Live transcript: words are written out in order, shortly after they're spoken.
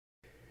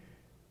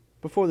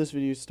Before this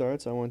video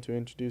starts, I want to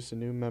introduce a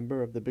new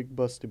member of the Big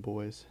Busty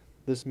Boys.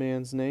 This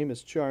man's name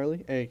is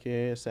Charlie,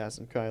 aka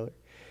Assassin Kyler.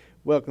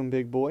 Welcome,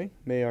 big boy.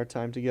 May our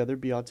time together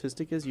be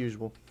autistic as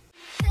usual.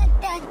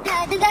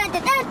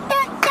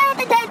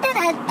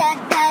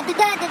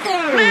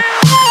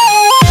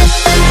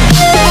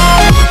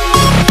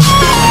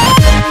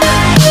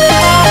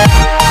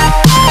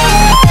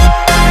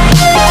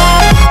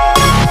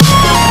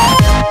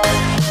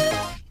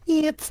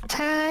 It's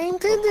time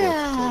to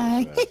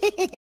die.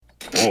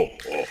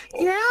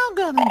 You're all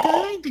gonna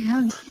die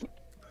now.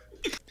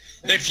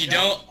 If you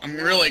don't, I'm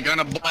really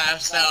gonna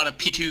blast out a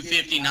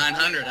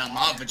P250-900 on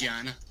my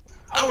vagina.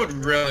 I would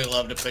really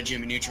love to put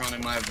Jimmy Neutron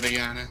in my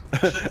vagina.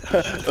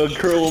 I'll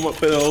curl him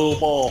up in a little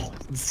ball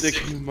and stick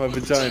him in my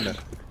vagina.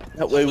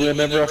 That way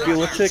whenever I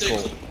feel a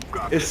tickle,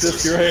 it's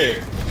just your hair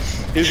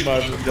in my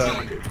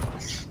vagina.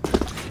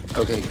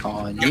 Okay,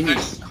 Colin, you need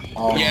to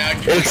calm. Yeah,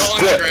 It's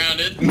Colin's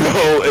grounded.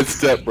 No, it's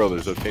Step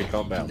Brothers, okay?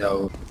 Calm down.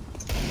 No.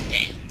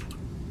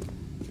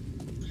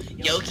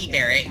 Yogi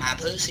Barrett, my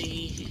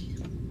pussy.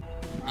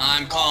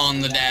 I'm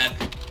calling the dad.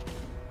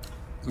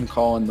 I'm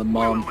calling the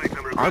mom.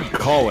 I'm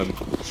calling.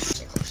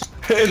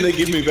 And they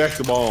give me back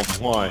the bomb.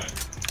 Why?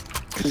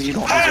 Cause you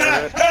don't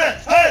deserve it.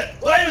 Hey!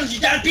 Why does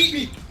your dad beat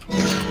me?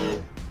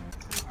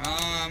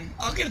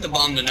 I'll give the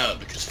bomb to Noah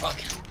because fuck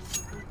him.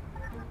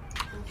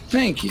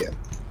 Thank you.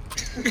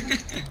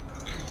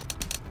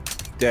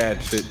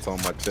 Dad sits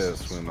on my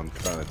chest when I'm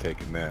trying to take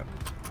a nap.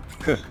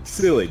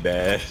 Silly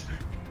Dad.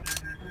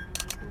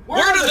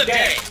 Word of the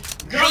day!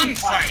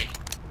 Gunfight!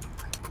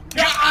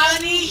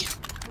 Johnny!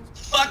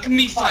 Fuck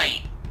me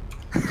fight!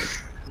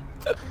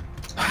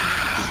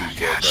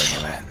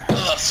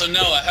 So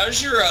Noah,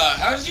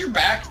 how's your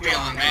back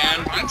feeling,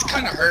 man? Mine's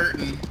kinda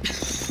hurting.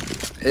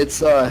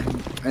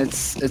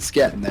 It's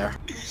getting there.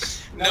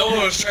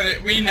 Noah was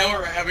we know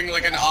we're having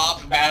like an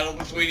op battle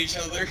between each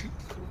other.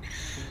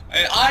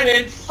 And I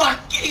didn't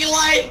fucking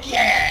like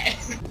it!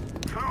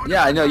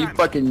 Yeah, I know, you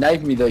fucking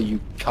knifed me though, you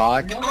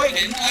cock. No, I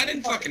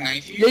didn't fucking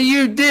knife you. Yeah,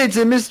 you did,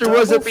 so Mr.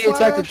 Was Up, he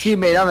attacked a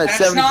teammate, I'm at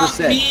That's 70%. not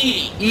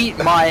me. Eat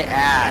my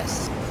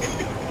ass.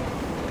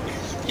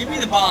 Give me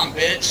the bomb,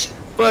 bitch.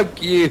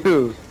 Fuck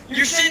you.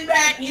 You're sitting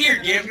back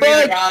here, give me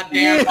Fuck the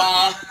goddamn you.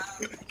 bomb.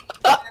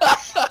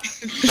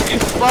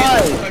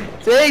 Fine,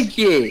 take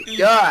it.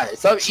 God,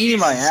 stop eating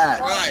my ass.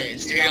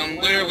 Christ, dude, I'm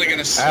literally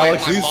gonna swipe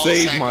Alex, my you ball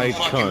saved sack my on the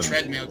fucking cunt.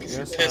 treadmill because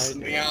you're pissing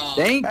me off.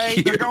 Thank Hey,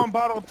 you. they're going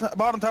bottom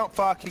top.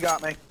 Fuck, you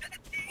got me.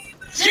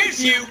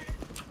 Excuse you.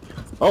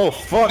 Oh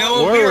fuck,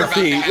 No, where we're is about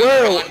to he? have a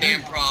Where?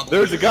 goddamn problem.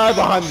 There's a guy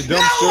behind the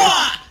dumpster.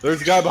 Noah!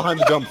 There's a guy behind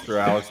the dumpster,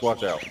 Alex.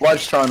 Watch out.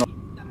 Watch tunnel.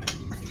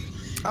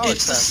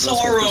 It's the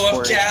sorrow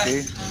of death.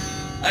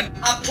 And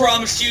I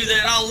promise you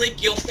that I'll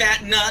lick your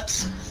fat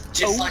nuts.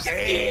 Just like I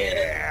did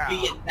in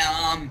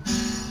Vietnam.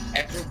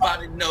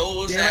 Everybody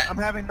knows Yeah, that. I'm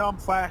having numb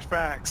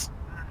flashbacks.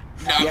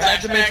 No, You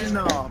had to flashbacks. mention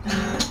numb. You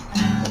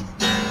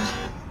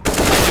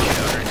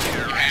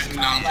have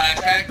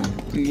non-flashback?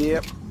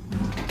 Yep.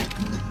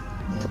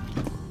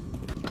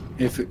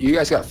 If you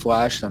guys got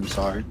flashed, I'm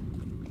sorry.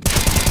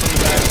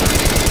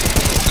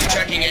 I'm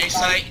checking A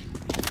site.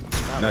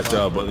 Nice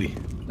job, buddy.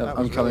 No, That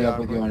I'm was coming really up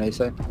with you awkward. on A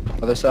side.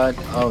 Other side?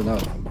 Oh no.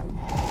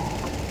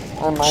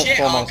 I might Shit,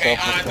 kill okay,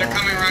 myself with they're that.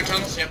 coming around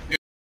tunnels. Yep.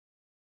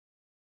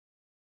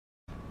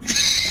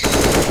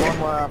 One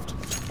left.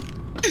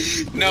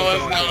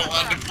 Noah's not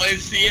allowed to play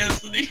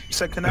CS. You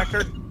said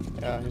connector?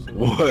 Yeah, he's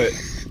What?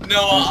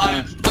 Noah,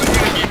 I'm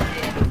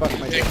gonna Fuck give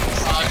my you a dick dick.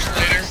 massage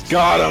later.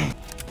 Got him.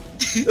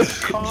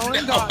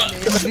 Colin got an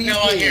MVP.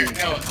 Noah, here.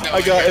 Noah,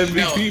 I got here.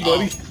 MVP, Noah,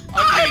 buddy.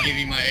 I'm gonna give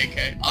you my AK.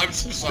 I'm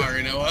so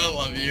sorry, Noah. I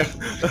love you.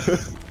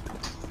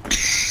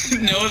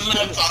 Noah's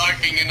not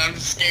talking and I'm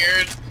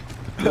scared.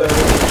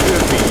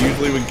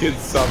 Usually when kids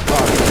stop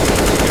talking,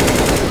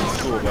 it's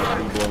school about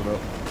to be blown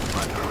up.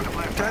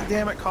 God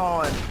damn it,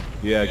 Colin.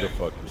 Yeah, go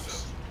fuck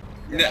yourself.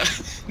 No,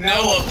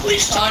 Noah,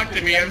 please talk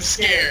to me. I'm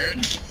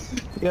scared.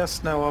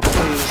 Yes, Noah,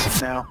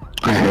 please, now.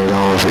 I hate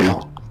all of you.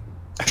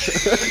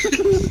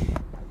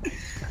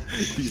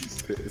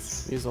 He's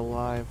pissed. He's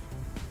alive.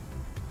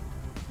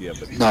 Yeah,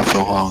 but Not for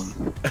long.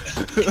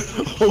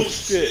 oh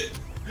shit.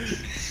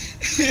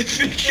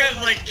 Because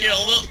I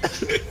killed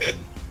him.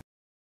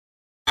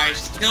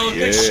 Nice. No,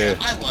 good Yeah. shit.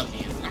 I love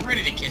you. I'm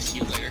ready to kiss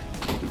you later.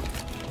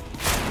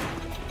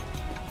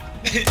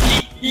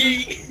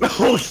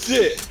 Oh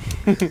shit.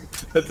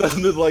 That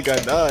sounded like I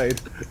died.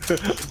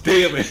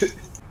 Damn it.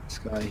 This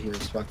guy here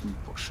is fucking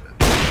bullshit.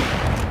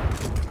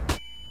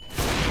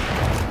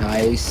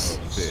 Nice.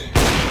 Shit.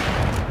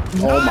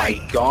 Oh my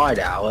god,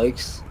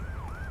 Alex.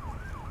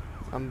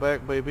 I'm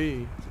back,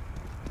 baby.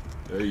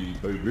 Hey,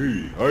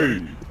 baby.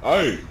 Hey.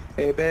 Hey.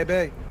 Hey,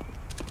 baby.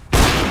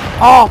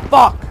 Oh,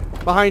 fuck!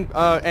 Behind,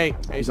 A.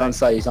 He's on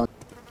site, he's on.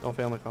 Don't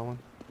fail me, Colin.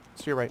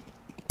 It's to your right.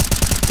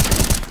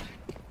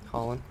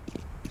 Colin.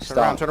 Turn Stop.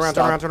 around, turn around,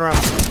 Stop. turn around,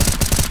 turn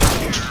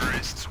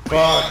around.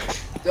 Fuck.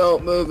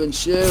 Don't move and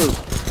shoot.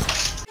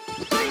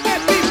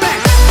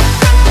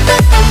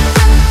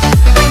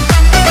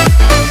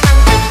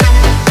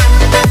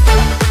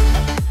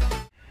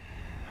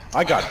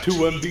 I got 2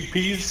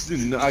 MVPs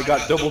and I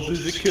got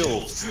double-digit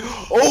kills.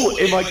 Oh,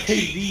 and my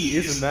KD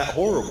isn't that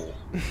horrible.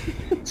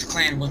 This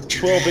clan with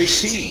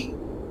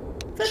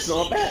 12-18. That's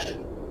not bad.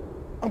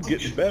 I'm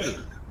getting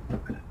better.